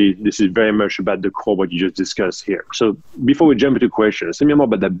 because obviously this is very much about the core what you just discussed here. So before we jump into questions, tell me more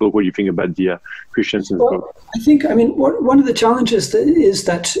about that book. What do you think about the Christensen's book? I mean, one of the challenges is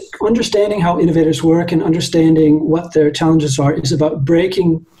that understanding how innovators work and understanding what their challenges are is about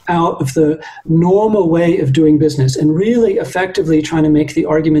breaking out of the normal way of doing business and really effectively trying to make the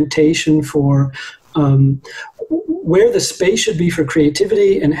argumentation for where the space should be for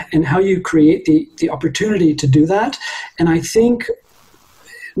creativity and how you create the opportunity to do that. And I think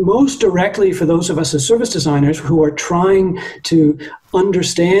most directly for those of us as service designers who are trying to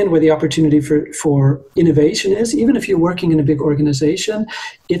understand where the opportunity for innovation is, even if you're working in a big organization,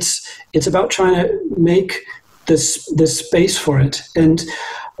 it's about trying to make this space for it. And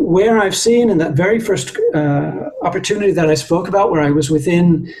where I've seen in that very first opportunity that I spoke about, where I was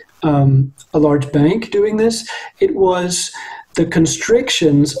within a large bank doing this, it was the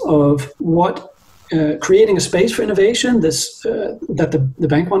constrictions of what creating a space for innovation that the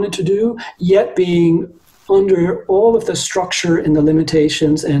bank wanted to do, yet being under all of the structure and the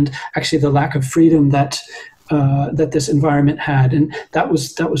limitations and actually the lack of freedom that this environment had. And that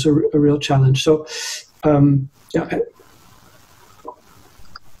was a real challenge. So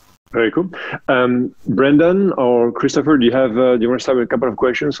Very cool. Brendan or Christopher, do you want to start with a couple of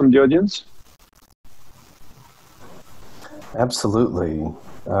questions from the audience? Absolutely.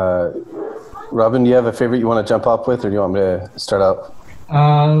 Robin, do you have a favorite you want to jump off with, or do you want me to start out?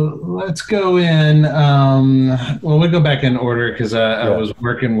 Let's go in. Well, we'll go back in order because I was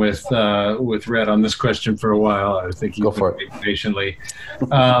working with Red on this question for a while. I think you can wait patiently.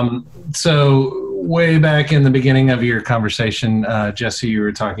 So way back in the beginning of your conversation, Jesse, you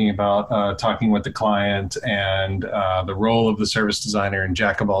were talking about talking with the client and the role of the service designer and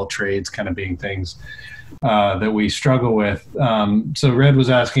jack of all trades kind of being things that we struggle with. So Red was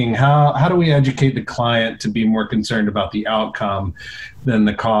asking, how do we educate the client to be more concerned about the outcome than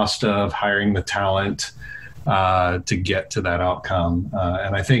the cost of hiring the talent to get to that outcome?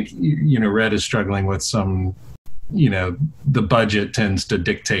 And I think, Red is struggling with some, the budget tends to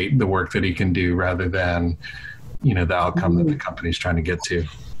dictate the work that he can do rather than, the outcome that the company's trying to get to.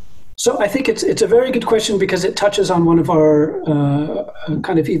 So I think it's a very good question because it touches on one of our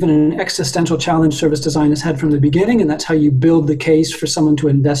kind of even an existential challenge service design has had from the beginning, and that's how you build the case for someone to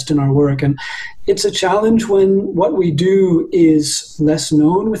invest in our work. And it's a challenge when what we do is less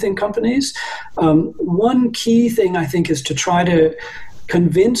known within companies. One key thing I think is to try to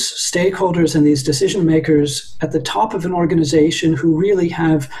convince stakeholders and these decision makers at the top of an organization who really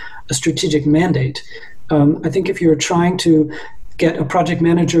have a strategic mandate. I think if you're trying to get a project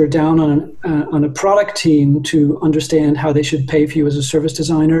manager down on a product team to understand how they should pay for you as a service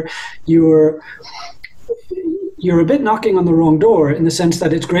designer, you're a bit knocking on the wrong door, in the sense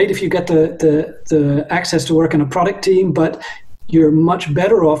that it's great if you get the access to work on a product team, but you're much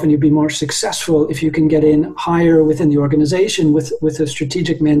better off and you'd be more successful if you can get in higher within the organization with a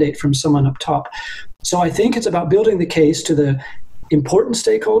strategic mandate from someone up top. So I think it's about building the case to the important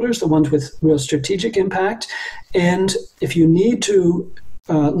stakeholders, the ones with real strategic impact. And if you need to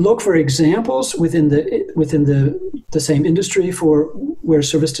look for examples within the same industry for where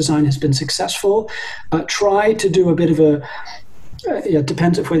service design has been successful. Try to do a bit of a it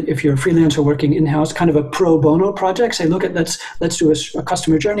depends if you're a freelancer working in-house, kind of a pro bono project. Say, look at let's do a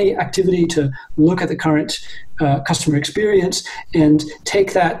customer journey activity to look at the current customer experience and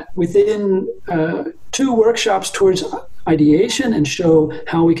take that within 2 workshops towards ideation and show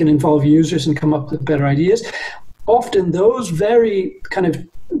how we can involve users and come up with better ideas. Often those very kind of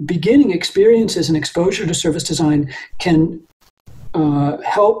beginning experiences and exposure to service design can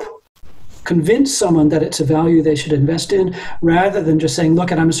help convince someone that it's a value they should invest in, rather than just saying,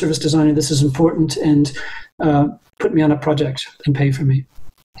 look, I'm a service designer, this is important, and put me on a project and pay for me.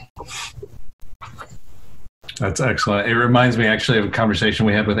 That's excellent. It reminds me actually of a conversation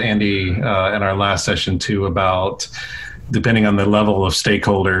we had with Andy in our last session too, about depending on the level of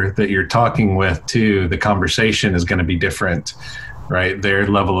stakeholder that you're talking with too, the conversation is going to be different, right? Their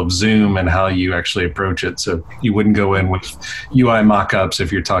level of zoom and how you actually approach it. So you wouldn't go in with UI mock-ups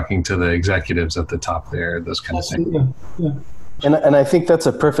if you're talking to the executives at the top there, those kind of things. Yeah. And I think that's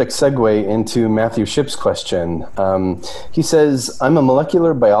a perfect segue into Matthew Ship's question. He says, I'm a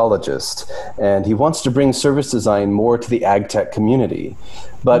molecular biologist, and he wants to bring service design more to the ag tech community.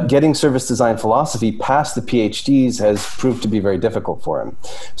 But getting service design philosophy past the PhDs has proved to be very difficult for him.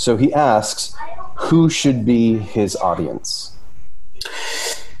 So he asks, who should be his audience?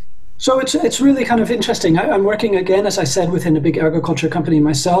 So it's really kind of interesting. I'm working, again, as I said, within a big agriculture company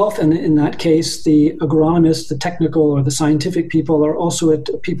myself. And in that case, the agronomists, the technical or the scientific people are also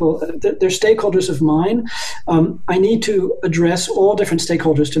people, they're stakeholders of mine. I need to address all different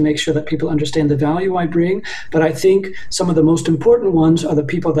stakeholders to make sure that people understand the value I bring. But I think some of the most important ones are the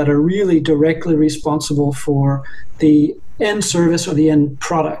people that are really directly responsible for the end service or the end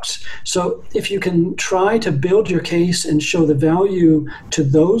product. So if you can try to build your case and show the value to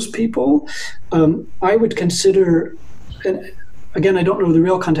those people, I would consider, and again, I don't know the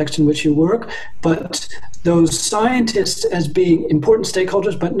real context in which you work, but those scientists as being important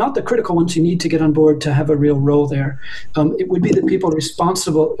stakeholders, but not the critical ones you need to get on board to have a real role there. It would be the people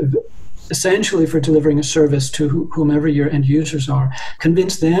responsible essentially for delivering a service to whomever your end users are.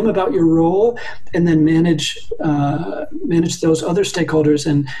 Convince them about your role, and then manage those other stakeholders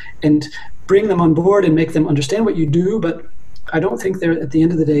and bring them on board and make them understand what you do. But I don't think they're, at the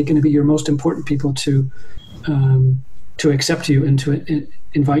end of the day, going to be your most important people to accept you and to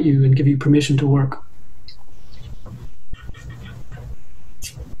invite you and give you permission to work.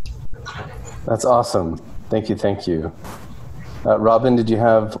 That's awesome. Thank you. Robin, did you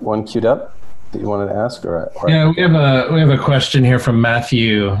have one queued up that you wanted to ask? Yeah, we have a question here from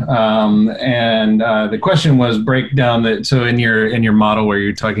Matthew, and the question was break down so in your model where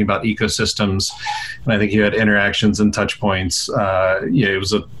you're talking about ecosystems, and I think you had interactions and touch points. It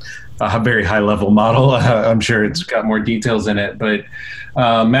was a very high level model. I'm sure it's got more details in it, but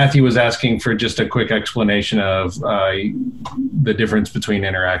Matthew was asking for just a quick explanation of the difference between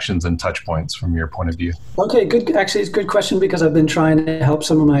interactions and touch points from your point of view. Okay, good. Actually, it's a good question because I've been trying to help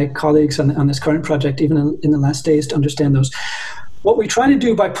some of my colleagues on this current project, even in the last days, to understand those. What we try to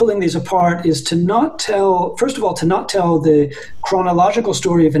do by pulling these apart is to not tell the chronological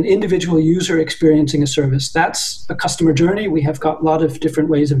story of an individual user experiencing a service. That's a customer journey. We have got a lot of different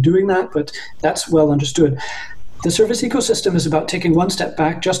ways of doing that, but that's well understood. The service ecosystem is about taking one step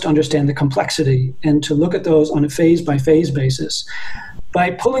back just to understand the complexity and to look at those on a phase-by-phase basis.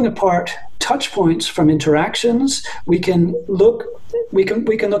 By pulling apart touch points from interactions, we can look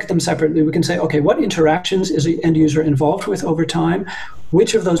at them separately. We can say, okay, what interactions is the end user involved with over time?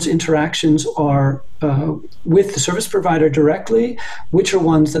 Which of those interactions are with the service provider directly? Which are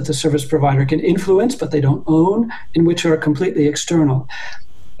ones that the service provider can influence but they don't own? And which are completely external?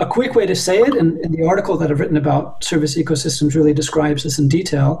 A quick way to say it, and the article that I've written about service ecosystems really describes this in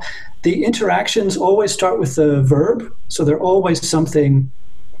detail, the interactions always start with the verb, so they're always something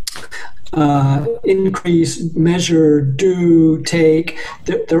increase, measure, do, take.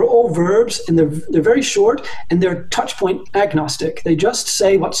 They're all verbs, and they're very short, and they're touch point agnostic. They just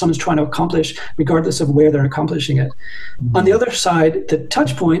say what someone's trying to accomplish, regardless of where they're accomplishing it. Mm-hmm. On the other side, the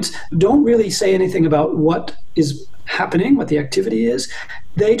touch points don't really say anything about what is happening, what the activity is.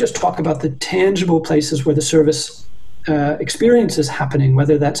 They just talk about the tangible places where the service experience is happening,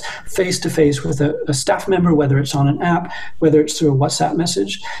 whether that's face-to-face with a staff member, whether it's on an app, whether it's through a WhatsApp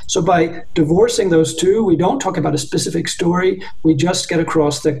message. So by divorcing those two, we don't talk about a specific story. We just get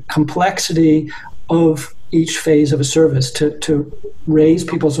across the complexity of each phase of a service to raise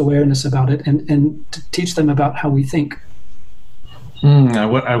people's awareness about it and to teach them about how we think.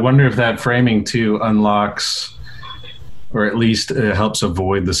 I wonder if that framing too unlocks or at least it helps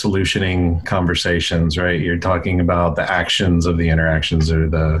avoid the solutioning conversations, right? You're talking about the actions of the interactions or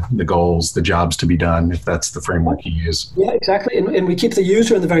the goals, the jobs to be done, if that's the framework you use. Yeah, exactly. And we keep the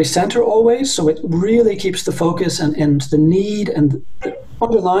user in the very center always, so it really keeps the focus and the need and the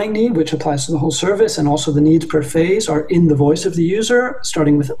underlying need, which applies to the whole service, and also the needs per phase are in the voice of the user,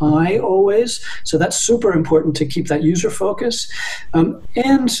 starting with I always. So that's super important to keep that user focus.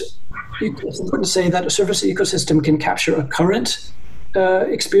 And it's important to say that a service ecosystem can capture a current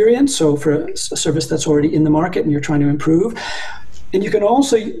experience. So for a service that's already in the market and you're trying to improve. And you can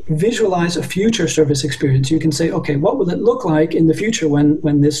also visualize a future service experience. You can say, okay, what will it look like in the future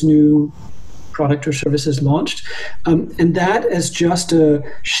when this new product or service is launched? And that as just a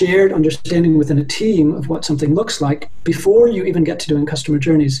shared understanding within a team of what something looks like before you even get to doing customer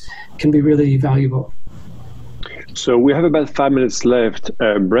journeys can be really valuable. So we have about 5 minutes left.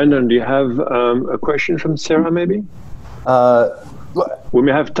 Brendan, do you have a question from Sarah, maybe? We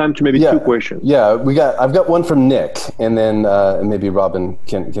may have time to maybe 2 questions. Yeah, I've got one from Nick, and then maybe Robin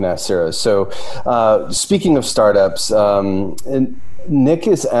can ask Sarah. So speaking of startups, Nick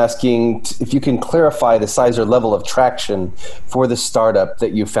is asking if you can clarify the size or level of traction for the startup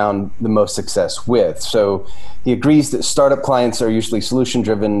that you found the most success with. So he agrees that startup clients are usually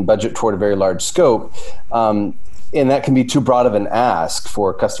solution-driven, budget toward a very large scope, and that can be too broad of an ask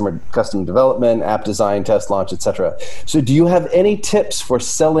for custom development, app design, test launch, etc. So do you have any tips for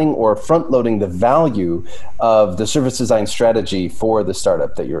selling or front-loading the value of the service design strategy for the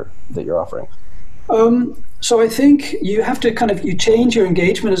startup that you're offering? So I think you have to you change your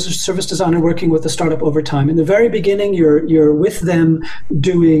engagement as a service designer working with a startup over time. In the very beginning, you're with them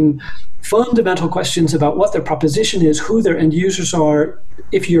doing fundamental questions about what their proposition is, who their end users are,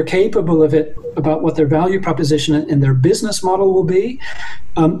 if you're capable of it, about what their value proposition and their business model will be.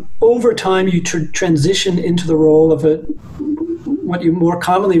 Over time, you transition into the role of what you more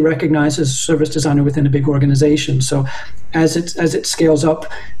commonly recognize as a service designer within a big organization. So as it scales up,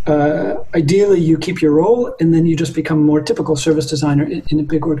 ideally you keep your role and then you just become a more typical service designer in a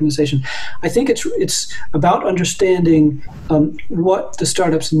big organization. I think it's about understanding what the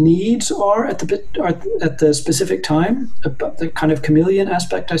startup's needs are at the specific time, about the kind of chameleon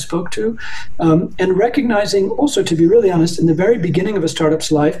aspect I spoke to, and recognizing also, to be really honest, in the very beginning of a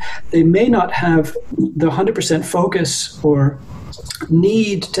startup's life, they may not have the 100% focus or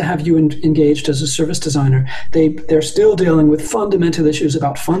need to have you engaged as a service designer. They're still dealing with fundamental issues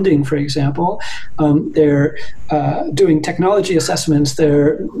about funding, for example. They're doing technology assessments.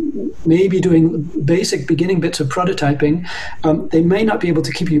 They're maybe doing basic beginning bits of prototyping. They may not be able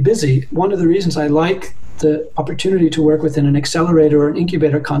to keep you busy. One of the reasons I like the opportunity to work within an accelerator or an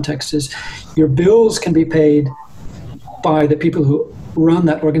incubator context is your bills can be paid by the people who run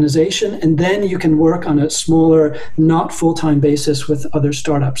that organization, and then you can work on a smaller, not full-time basis with other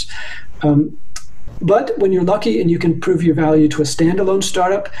startups. But when you're lucky and you can prove your value to a standalone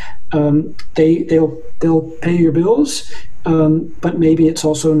startup, they'll pay your bills, but maybe it's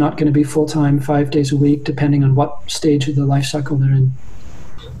also not going to be full-time 5 days a week, depending on what stage of the life cycle they're in.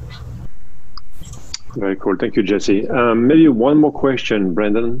 Very cool. Thank you, Jesse. Maybe one more question,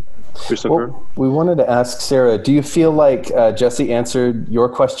 Brendan. Christopher? Well, we wanted to ask Sarah, do you feel like Jesse answered your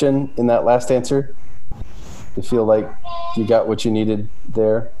question in that last answer? Do you feel like you got what you needed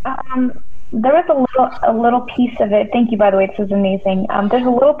there? There was a little piece of it. Thank you, by the way. This was amazing. There's a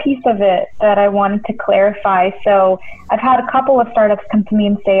little piece of it that I wanted to clarify. So I've had a couple of startups come to me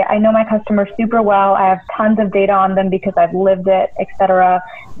and say, I know my customers super well. I have tons of data on them because I've lived it, etc.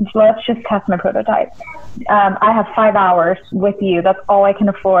 So let's just test my prototype. I have 5 hours with you. That's all I can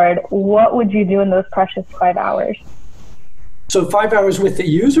afford. What would you do in those precious 5 hours? So 5 hours with the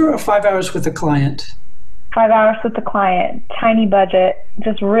user or 5 hours with the client? 5 hours with the client, tiny budget,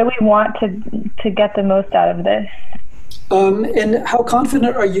 just really want to get the most out of this. And how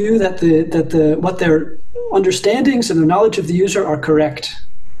confident are you that what their understandings and their knowledge of the user are correct?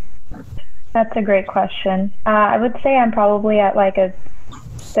 That's a great question. I would say I'm probably at like a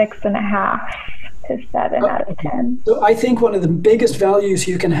 6.5 to 7 out of 10. So I think one of the biggest values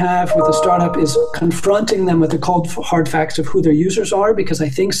you can have with a startup is confronting them with the cold hard facts of who their users are, because I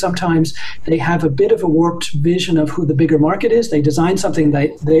think sometimes they have a bit of a warped vision of who the bigger market is. They design something that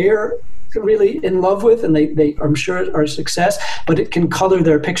they're really in love with and they I'm sure are a success, but it can color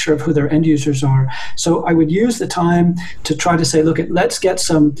their picture of who their end users are. So I would use the time to try to say, look, let's get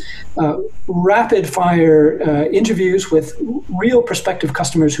some rapid fire interviews with real prospective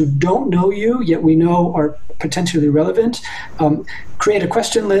customers who don't know you, yet we know are potentially relevant. Create a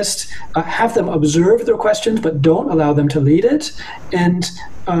question list, have them observe their questions, but don't allow them to lead it, and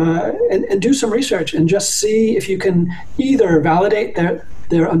and do some research and just see if you can either validate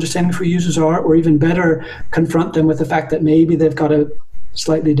their understanding of who users are, or even better, confront them with the fact that maybe they've got a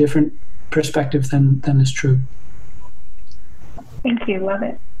slightly different perspective than is true. Thank you. Love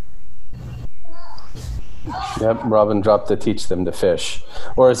it. Yep, Robin dropped the teach them to fish.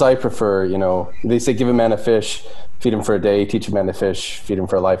 Or as I prefer, they say give a man a fish, feed him for a day, teach a man to fish, feed him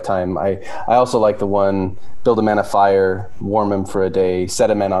for a lifetime. I also like the one, build a man a fire, warm him for a day,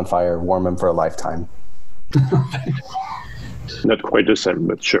 set a man on fire, warm him for a lifetime. Not quite the same,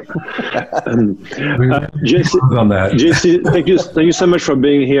 but sure. Jesse, thank you so much for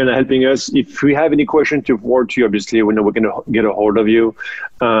being here and helping us. If we have any question to forward to you, obviously, we know we're going to get a hold of you.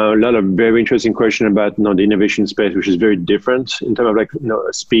 A lot of very interesting question about the innovation space, which is very different in terms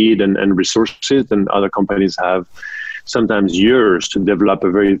of speed and resources than other companies have. Sometimes years to develop a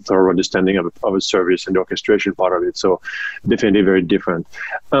very thorough understanding of a service and the orchestration part of it. So definitely very different.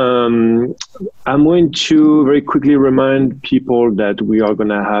 I'm going to very quickly remind people that we are going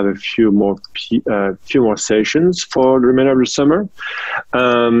to have a few more sessions for the remainder of the summer.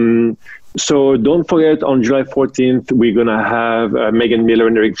 So don't forget, on July 14th, we're going to have Megan Miller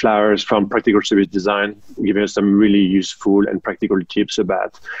and Eric Flowers from Practical Service Design giving us some really useful and practical tips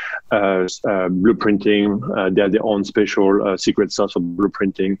about blueprinting. They have their own special secret sauce for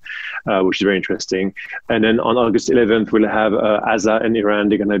blueprinting, which is very interesting. And then on August 11th, we'll have Asa and Iran.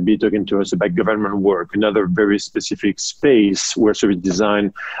 They're going to be talking to us about government work, another very specific space where service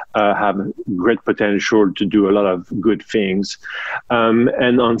design have great potential to do a lot of good things.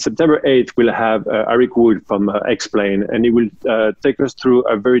 And on September 8th, we'll have Eric Wood from Explain, and he will take us through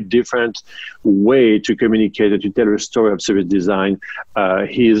a very different way to communicate and to tell a story of service design.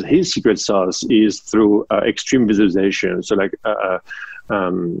 His secret sauce is through extreme visualization. So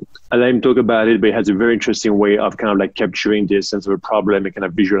I let him talk about it, but he has a very interesting way of kind of capturing the sense of a problem and kind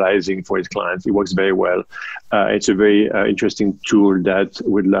of visualizing for his clients. It works very well. It's a very interesting tool that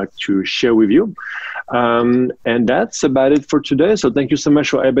we'd like to share with you. And that's about it for today. So thank you so much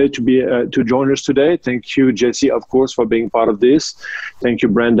for everybody to join us today. Thank you, Jesse, of course, for being part of this. Thank you,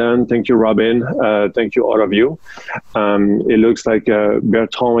 Brandon. Thank you, Robin. Thank you, all of you. It looks like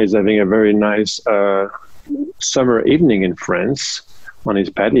Bertrand is having a very nice summer evening in France on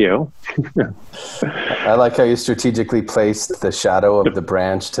his patio. I like how you strategically placed the shadow of the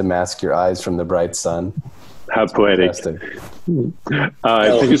branch to mask your eyes from the bright sun. How poetic. Thank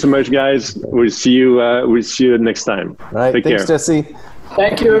you so much, guys. We'll see you next time. All right. Take Thanks, care. Jesse.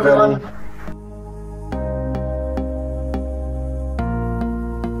 Thank you, everyone.